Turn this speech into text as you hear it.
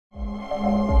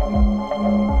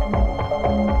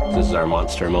is our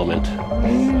monster moment.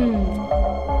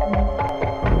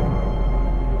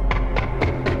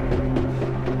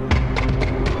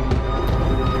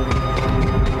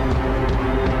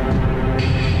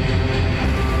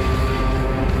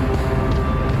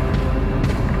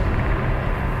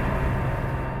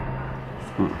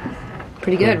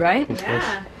 Pretty good, right?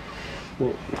 Yeah.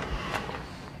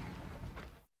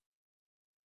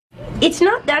 It's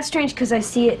not that strange because I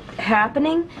see it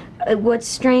happening. What's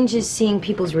strange is seeing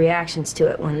people's reactions to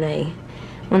it when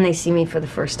they see me for the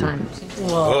first time.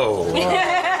 Whoa.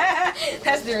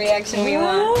 That's the reaction we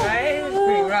want, right? It's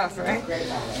pretty rough, right?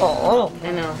 Oh,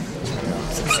 I know.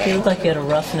 You look like you had a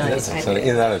rough night.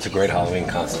 Either that or it's a great Halloween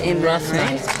costume. In rough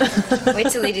night. Wait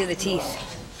till they do the teeth.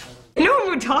 No one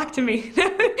would talk to me.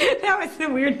 That was the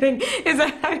weird thing. Is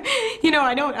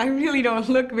I really don't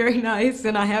look very nice,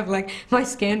 and I have my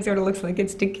skin sort of looks like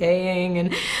it's decaying,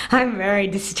 and I'm a very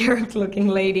disturbed-looking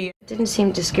lady. It didn't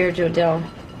seem to scare Jodelle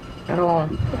at all.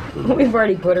 We've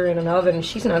already put her in an oven.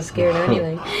 She's not scared of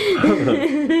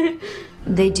anything.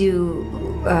 They do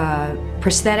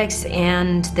prosthetics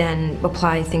and then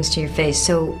apply things to your face.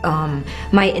 So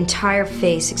my entire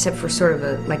face, except for sort of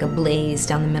a blaze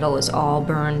down the middle, is all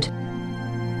burned.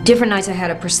 Different nights I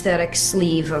had a prosthetic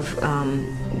sleeve of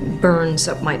burns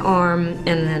up my arm,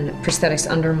 and then prosthetics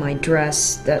under my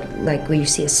dress that, where you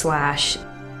see a slash.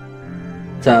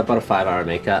 It's about a 5-hour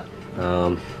makeup.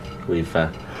 We've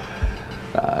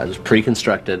just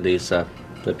pre-constructed these the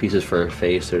pieces for her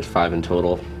face. There's 5 in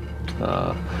total.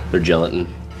 They're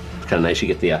gelatin. It's kind of nice. You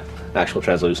get the actual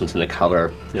translucence and the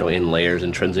color, in layers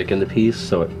intrinsic in the piece,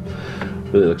 so it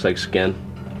really looks like skin,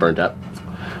 burnt up,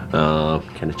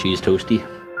 kind of cheese toasty.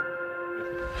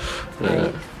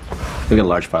 We've got a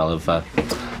large file of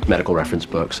medical reference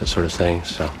books, that sort of thing.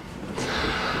 So,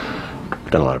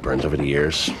 I've done a lot of burns over the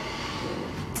years.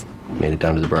 Made it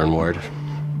down to the burn ward.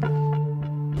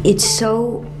 It's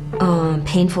so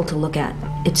painful to look at.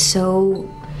 It's so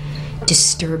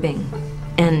disturbing,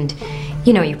 and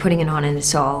you're putting it on and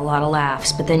it's all a lot of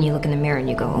laughs, but then you look in the mirror and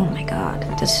you go, oh my God,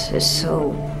 this is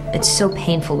it's so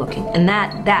painful looking. And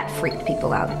that freaked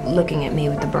people out, looking at me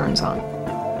with the burns on.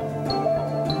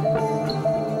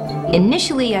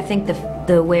 Initially, I think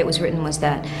the way it was written was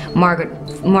that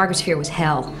Margaret's fear was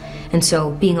hell, and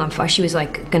so being on fire, she was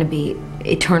going to be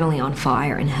eternally on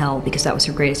fire in hell because that was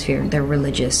her greatest fear. They're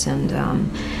religious, and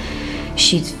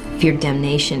she feared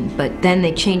damnation. But then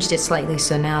they changed it slightly,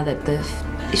 so now that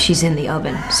she's in the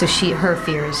oven, so her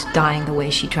fear is dying the way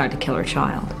she tried to kill her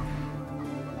child.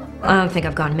 I don't think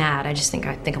I've gone mad. I just think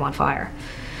I'm on fire.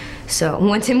 So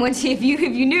once if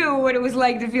you knew what it was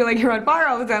like to feel like you're on fire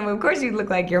all the time, well, of course you'd look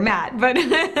like you're mad, but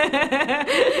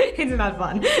it's not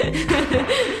fun.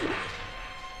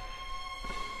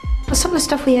 Some of the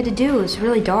stuff we had to do is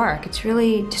really dark. It's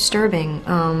really disturbing.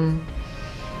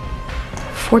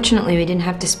 Fortunately, we didn't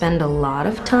have to spend a lot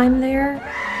of time there.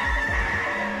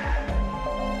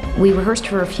 We rehearsed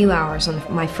for a few hours on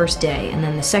my first day, and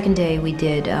then the second day we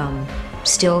did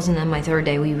stills, and then my third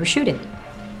day we were shooting.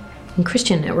 And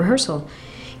Christian at rehearsal,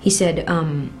 he said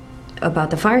about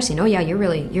the fire scene, oh yeah, you're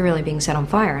really being set on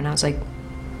fire. And I was like,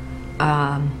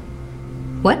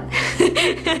 what?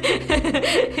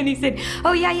 And he said,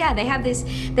 oh yeah, they have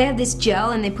this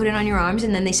gel and they put it on your arms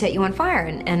and then they set you on fire.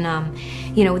 And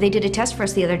they did a test for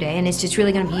us the other day, and it's just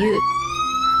really gonna be you.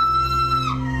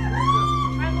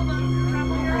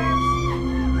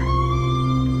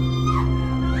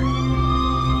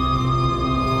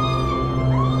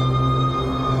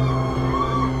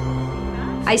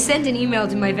 I sent an email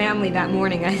to my family that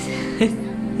morning. I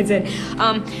said,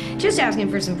 just asking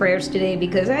for some prayers today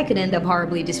because I could end up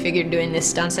horribly disfigured doing this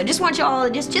stunt. So I just want you all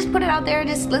to just put it out there.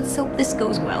 Let's hope this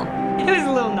goes well. It was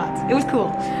a little nuts. It was cool.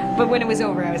 But when it was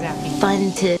over, I was happy.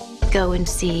 Fun to go and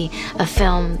see a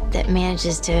film that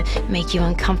manages to make you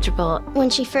uncomfortable. When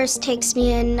she first takes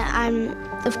me in, I'm,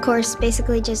 of course,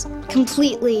 basically just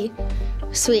completely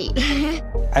sweet.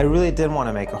 I really did want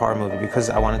to make a horror movie because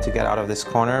I wanted to get out of this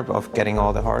corner of getting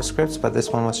all the horror scripts, but this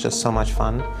one was just so much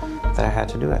fun that I had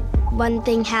to do it. One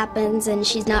thing happens and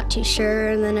she's not too sure,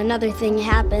 and then another thing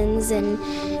happens and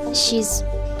she's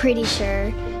pretty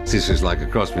sure. This is like a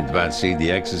cross between Bad Seed, The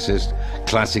Exorcist,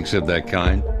 classics of that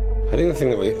kind. I think the thing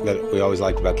that we always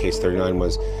liked about Case 39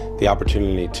 was the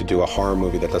opportunity to do a horror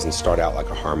movie that doesn't start out like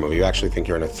a horror movie. You actually think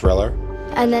you're in a thriller.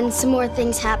 And then some more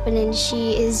things happen and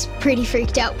she is pretty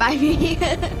freaked out by me.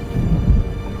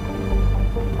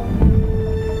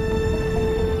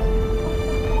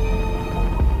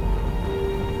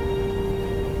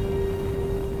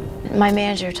 My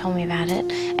manager told me about it,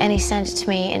 and he sent it to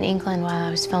me in England while I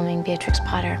was filming Beatrix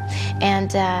Potter.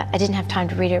 And I didn't have time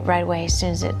to read it right away as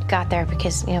soon as it got there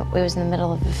because, you know, it was in the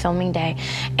middle of the filming day.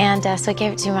 And so I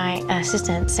gave it to my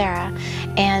assistant, Sarah,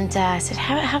 and I said,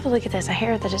 have a look at this. I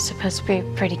hear that it's supposed to be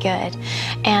pretty good.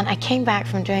 And I came back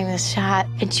from doing this shot,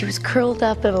 and she was curled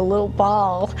up in a little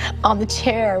ball on the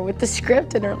chair with the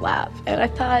script in her lap. And I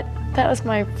thought, that was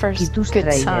my first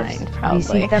good sign,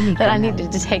 probably, that I needed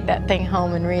to take that thing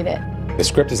home and read it. The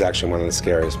script is actually one of the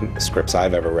scariest scripts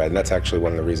I've ever read, and that's actually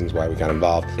one of the reasons why we got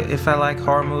involved. If I like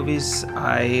horror movies,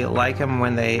 I like them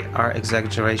when they are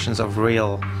exaggerations of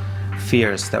real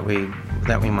fears that we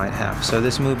might have. So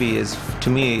this movie is, to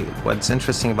me, what's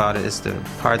interesting about it is the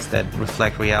parts that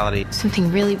reflect reality.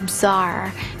 Something really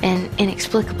bizarre and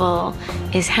inexplicable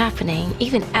is happening.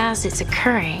 Even as it's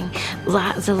occurring,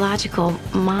 the logical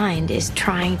mind is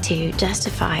trying to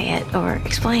justify it or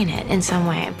explain it in some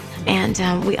way.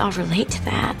 And we all relate to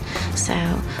that. So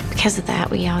because of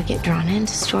that, we all get drawn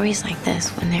into stories like this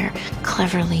when they're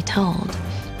cleverly told.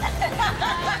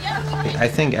 I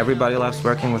think everybody loves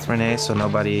working with Renee, so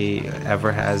nobody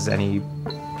ever has any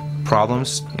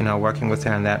problems, you know, working with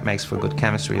her, and that makes for good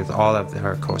chemistry with all of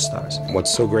her co-stars.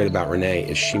 What's so great about Renee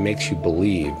is she makes you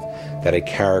believe that a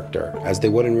character, as they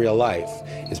would in real life,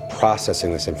 is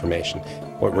processing this information.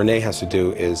 What Renee has to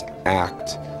do is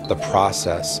act the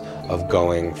process of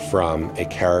going from a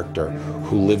character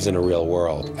who lives in a real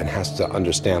world and has to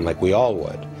understand, like we all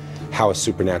would, how a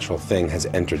supernatural thing has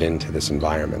entered into this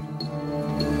environment.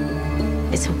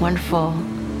 It's a wonderful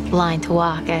line to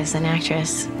walk as an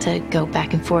actress, to go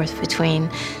back and forth between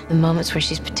the moments where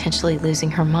she's potentially losing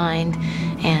her mind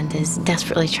and is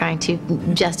desperately trying to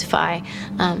justify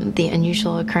the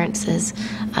unusual occurrences,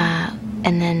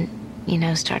 and then, you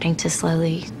know, starting to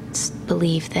slowly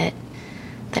believe that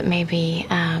maybe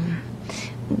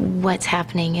what's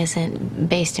happening isn't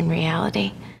based in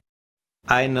reality.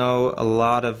 I know a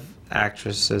lot of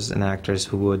actresses and actors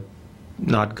who would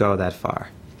not go that far.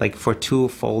 Like for 2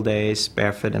 full days,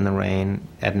 barefoot in the rain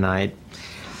at night,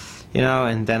 you know,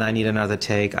 and then I need another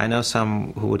take. I know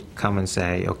some who would come and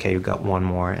say, okay, you got one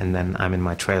more, and then I'm in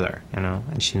my trailer, you know,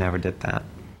 and she never did that.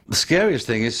 The scariest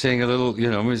thing is seeing a little, you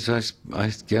know,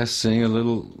 I guess seeing a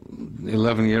little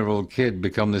 11-year-old kid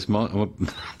become this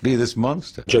be this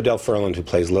monster. Jodelle Ferland, who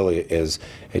plays Lily, is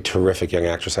a terrific young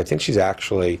actress. I think she's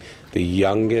actually the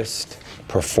youngest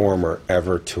performer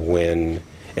ever to win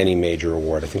any major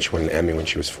award. I think she won an Emmy when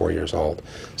she was 4 years old.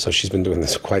 So she's been doing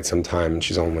this quite some time, and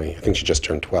she's only, I think she just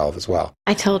turned 12 as well.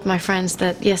 I told my friends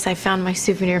that, yes, I found my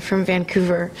souvenir from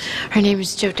Vancouver. Her name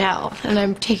is Jodelle, and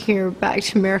I'm taking her back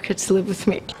to America to live with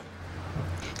me.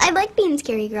 I like being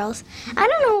scary girls. I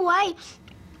don't know why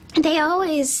they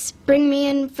always bring me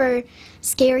in for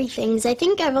scary things. I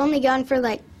think I've only gone for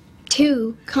like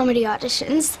 2 comedy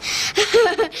auditions.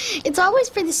 It's always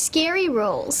for the scary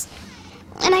roles.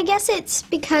 And I guess it's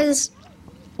because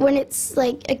when it's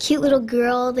like a cute little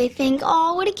girl, they think,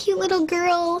 oh, what a cute little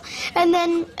girl. And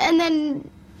then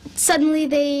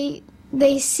suddenly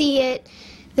they see it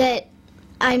that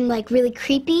I'm like really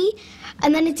creepy.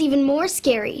 And then it's even more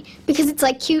scary because it's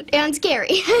like cute and scary.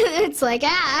 It's like,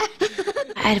 ah.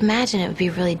 I'd imagine it would be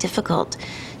really difficult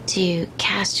to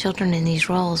cast children in these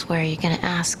roles where you're going to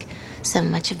ask so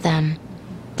much of them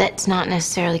that's not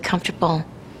necessarily comfortable.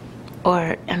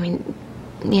 Or, I mean,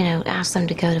 you know, ask them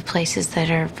to go to places that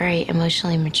are very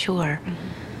emotionally mature.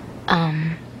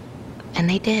 And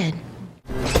they did.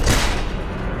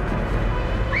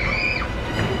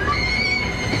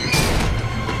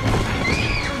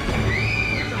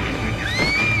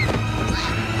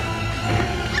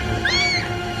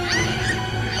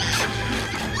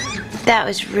 That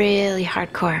was really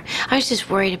hardcore. I was just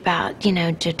worried about, you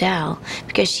know, Jodelle,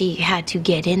 because she had to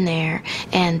get in there,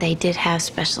 and they did have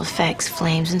special effects,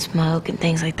 flames and smoke and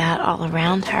things like that all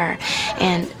around her,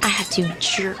 and I had to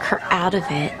jerk her out of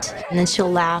it. And then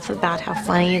she'll laugh about how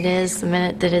funny it is the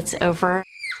minute that it's over.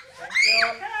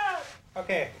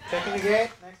 Okay, checking the gate.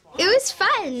 Next one. It was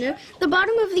fun. The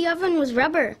bottom of the oven was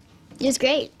rubber. It was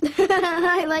great.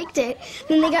 I liked it.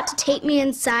 Then they got to tape me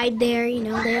inside there, you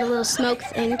know, they had a little smoke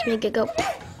thing to make it go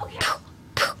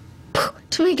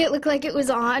to make it look like it was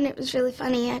on. It was really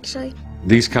funny, actually.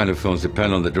 These kind of films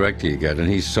depend on the director you get, and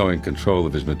he's so in control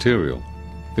of his material.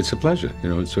 It's a pleasure, you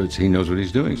know, so he knows what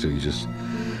he's doing, so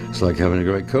it's like having a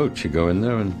great coach. You go in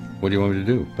there and, what do you want me to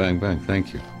do? Bang, bang,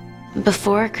 thank you.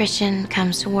 Before Christian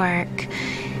comes to work,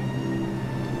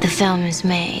 the film is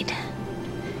made.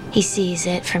 He sees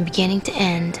it from beginning to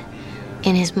end.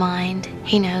 In his mind,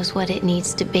 he knows what it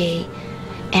needs to be,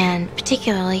 and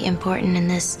particularly important in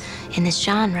this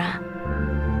genre.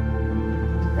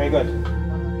 Very good.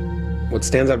 What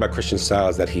stands out about Christian's style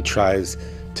is that he tries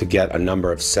to get a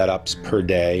number of setups per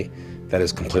day that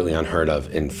is completely unheard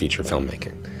of in feature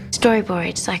filmmaking.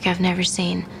 Storyboards like I've never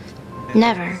seen.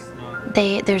 Never.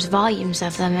 There's volumes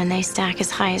of them and they stack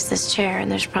as high as this chair, and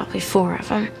there's probably 4 of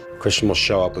them. Christian will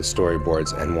show up with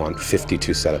storyboards and want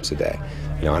 52 setups a day.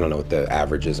 You know, I don't know what the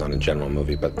average is on a general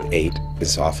movie, but 8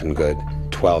 is often good.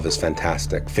 12 is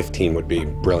fantastic. 15 would be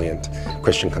brilliant.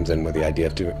 Christian comes in with the idea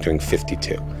of doing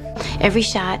 52. Every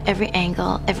shot, every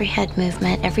angle, every head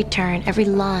movement, every turn, every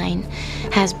line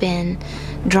has been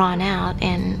drawn out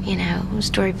in, you know,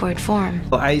 storyboard form.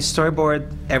 Well, I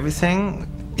storyboard everything,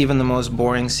 even the most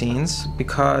boring scenes,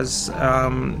 because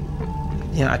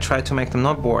you know, I try to make them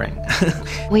not boring.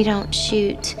 We don't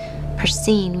shoot per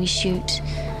scene, we shoot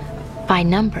by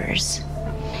numbers.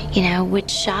 You know, which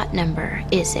shot number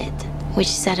is it? Which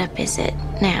setup is it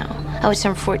now? Oh, it's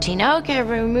number 14. Okay,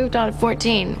 we moved on to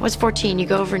 14. What's 14? You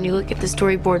go over and you look at the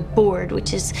storyboard board,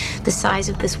 which is the size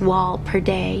of this wall per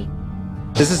day.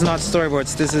 This is not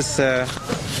storyboards, this is a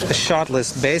shot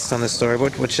list based on the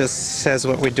storyboard, which just says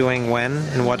what we're doing when,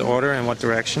 in what order, and what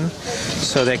direction,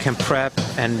 so they can prep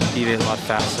and be a lot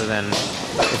faster than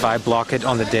if I block it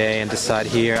on the day and decide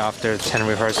here after 10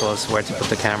 rehearsals where to put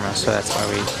the camera, so that's why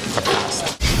we are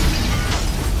fast.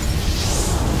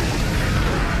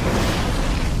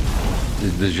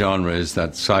 The genre is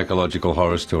that psychological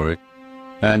horror story.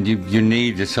 And you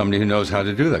need somebody who knows how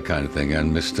to do that kind of thing,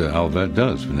 and Mr. Albert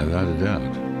does, without a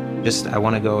doubt. I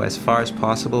want to go as far as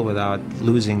possible without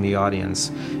losing the audience,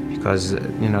 because,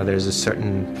 you know, there's a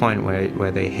certain point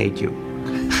where they hate you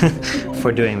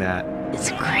for doing that. It's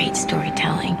great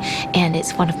storytelling, and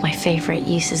it's one of my favorite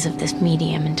uses of this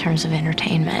medium in terms of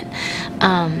entertainment.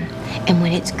 And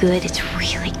when it's good, it's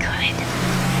really good.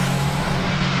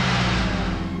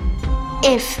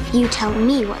 If you tell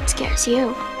me what scares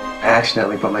you. I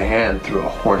accidentally put my hand through a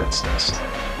hornet's nest.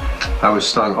 I was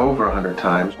stung over 100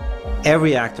 times.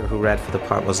 Every actor who read for the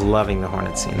part was loving the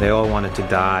hornet scene. They all wanted to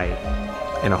die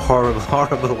in a horrible,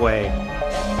 horrible way.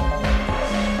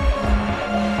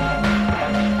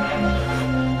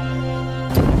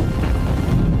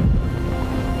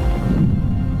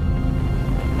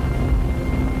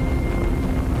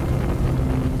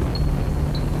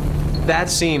 That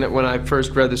scene, when I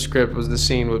first read the script, was the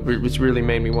scene which really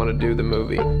made me want to do the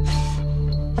movie.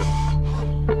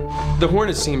 The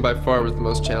hornet scene by far was the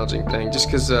most challenging thing, just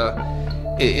because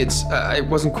I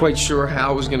wasn't quite sure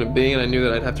how it was going to be, and I knew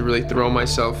that I'd have to really throw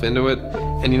myself into it,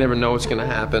 and you never know what's going to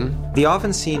happen. The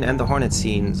oven scene and the hornet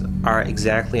scenes are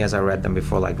exactly as I read them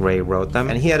before, like Ray wrote them,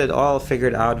 and he had it all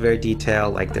figured out, very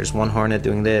detailed, like there's one hornet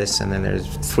doing this, and then there's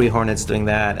 3 hornets doing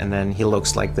that, and then he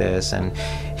looks like this, and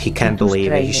he can't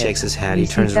believe it, he shakes his head, he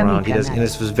turns around, he does, and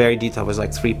this was very detailed, it was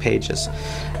like 3 pages.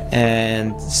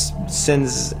 And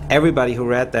since everybody who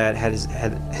read that had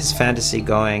his fantasy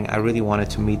going, I really wanted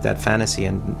to meet that fantasy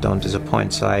and don't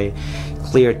disappoint. So I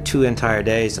cleared 2 entire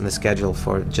days in the schedule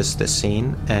for just this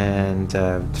scene, and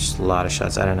just a lot of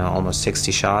shots. I don't know, almost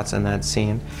 60 shots in that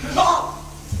scene.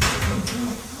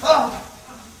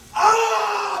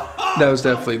 That was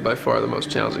definitely by far the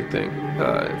most challenging thing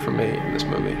for me in this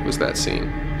movie, was that scene,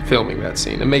 filming that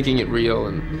scene, and making it real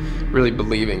and really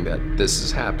believing that this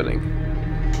is happening.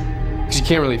 Because you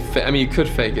can't really, I mean, you could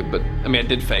fake it, but, I mean, I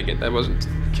did fake it. I wasn't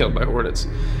killed by hornets.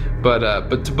 But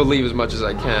to believe as much as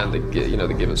I can, the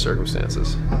given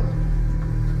circumstances.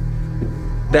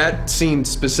 That scene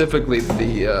specifically,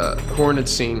 the hornet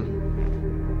scene,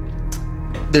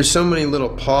 there's so many little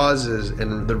pauses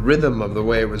and the rhythm of the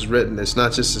way it was written. It's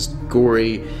not just this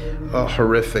gory,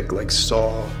 horrific, like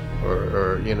Saw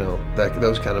or you know,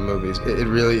 those kind of movies. It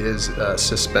really is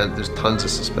suspense. There's tons of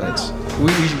suspense.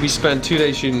 We spent 2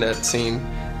 days shooting that scene,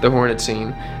 the hornet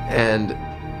scene, and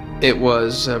it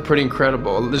was pretty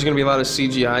incredible. There's going to be a lot of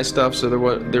CGI stuff, so there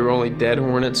were only dead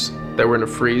hornets that were in a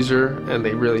freezer, and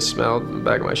they really smelled in the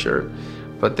back of my shirt.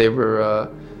 But they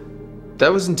were,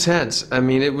 that was intense. I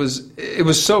mean, it was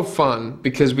so fun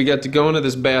because we got to go into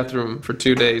this bathroom for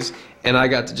 2 days, and I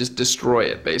got to just destroy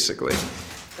it, basically.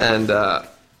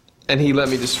 And he let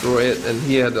me destroy it, and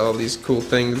he had all these cool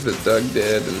things that Doug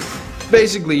did, and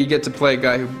basically you get to play a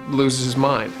guy who loses his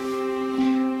mind.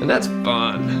 And that's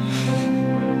fun.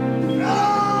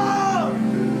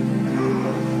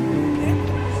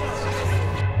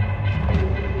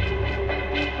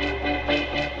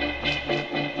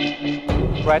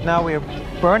 Right now we're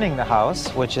burning the house,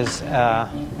 which is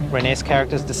Renee's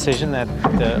character's decision that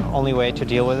the only way to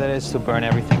deal with it is to burn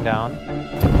everything down.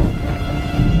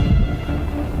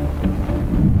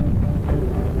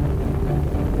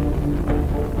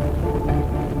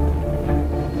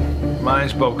 My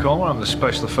name's Bob Coleman. I'm the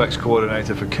Special Effects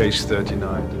Coordinator for Case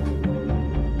 39.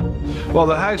 Well,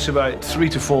 the house about 3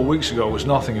 to 4 weeks ago was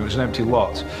nothing. It was an empty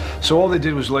lot. So all they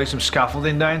did was lay some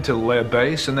scaffolding down to lay a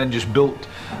base, and then just built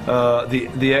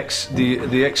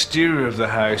the exterior of the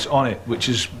house on it, which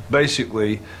is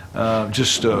basically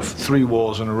just 3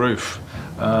 walls and a roof.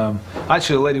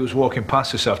 Actually, a lady was walking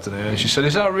past this afternoon and she said,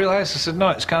 "Is that a real house?" I said, "No,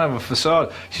 it's kind of a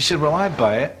facade." She said, "Well, I'd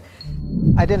buy it."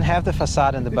 I didn't have the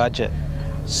facade in the budget,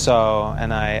 so,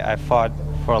 and I fought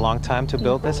for a long time to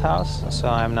build this house, so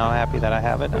I'm now happy that I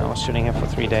have it. I was shooting here for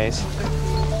 3 days.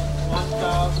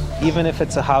 Even if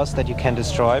it's a house that you can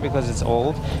destroy because it's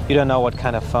old, you don't know what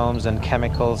kind of foams and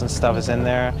chemicals and stuff is in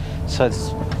there, so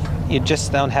you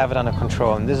just don't have it under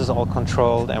control. And this is all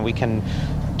controlled, and we can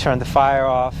turn the fire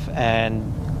off and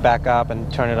back up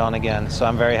and turn it on again. So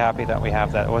I'm very happy that we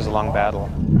have that. It was a long battle.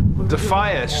 The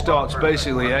fire starts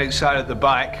basically outside at the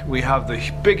back. We have the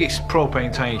biggest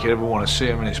propane tank you could ever want to see.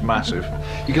 I mean, it's massive.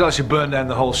 You could actually burn down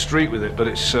the whole street with it, but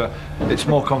it's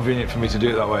more convenient for me to do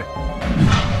it that way.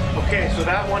 Okay, so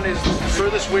that one is the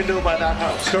furthest window by that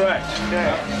house. Correct.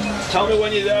 Okay. Tell me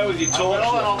when you're there with your torch.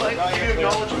 I'll give you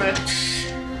acknowledgement.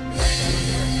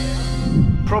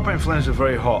 Propane flames are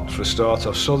very hot for a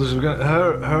start-off, so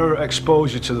her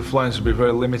exposure to the flames will be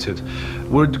very limited.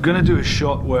 We're going to do a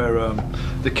shot where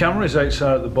the camera is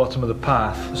outside at the bottom of the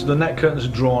path, so the net curtains are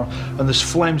drawn, and there's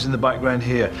flames in the background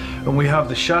here. And we have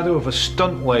the shadow of a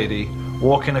stunt lady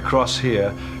walking across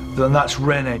here, then that's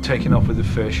Renee taking off with the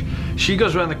fish. She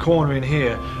goes around the corner in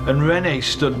here, and Renee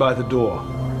stood by the door.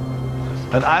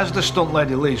 And as the stunt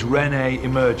lady leaves, Renee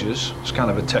emerges. It's kind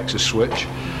of a Texas switch.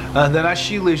 And then as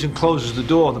she leaves and closes the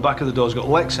door, the back of the door's got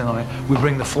Lexan on it, we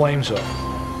bring the flames up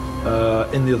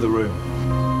in the other room.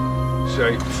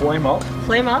 Say, flame up.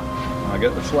 Flame up. I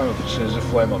get the flame up. As soon as the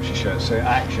flame up, she shouts, say,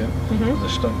 action. And the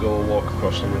stunt girl will walk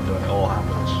across the window and it all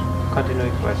happens.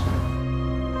 Continuing question.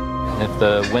 If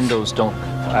the windows don't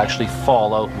actually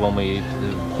fall out when we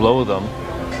blow them,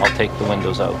 I'll take the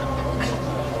windows out.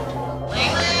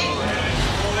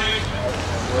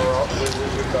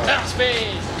 Top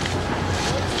speed!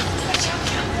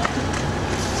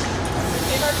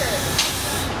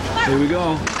 Here we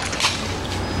go.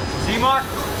 See, Mark?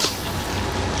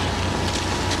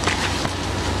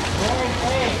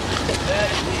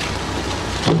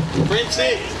 Green C.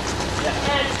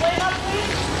 And flame up,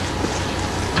 please.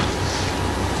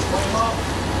 Flame up.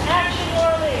 Action,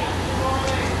 Orly.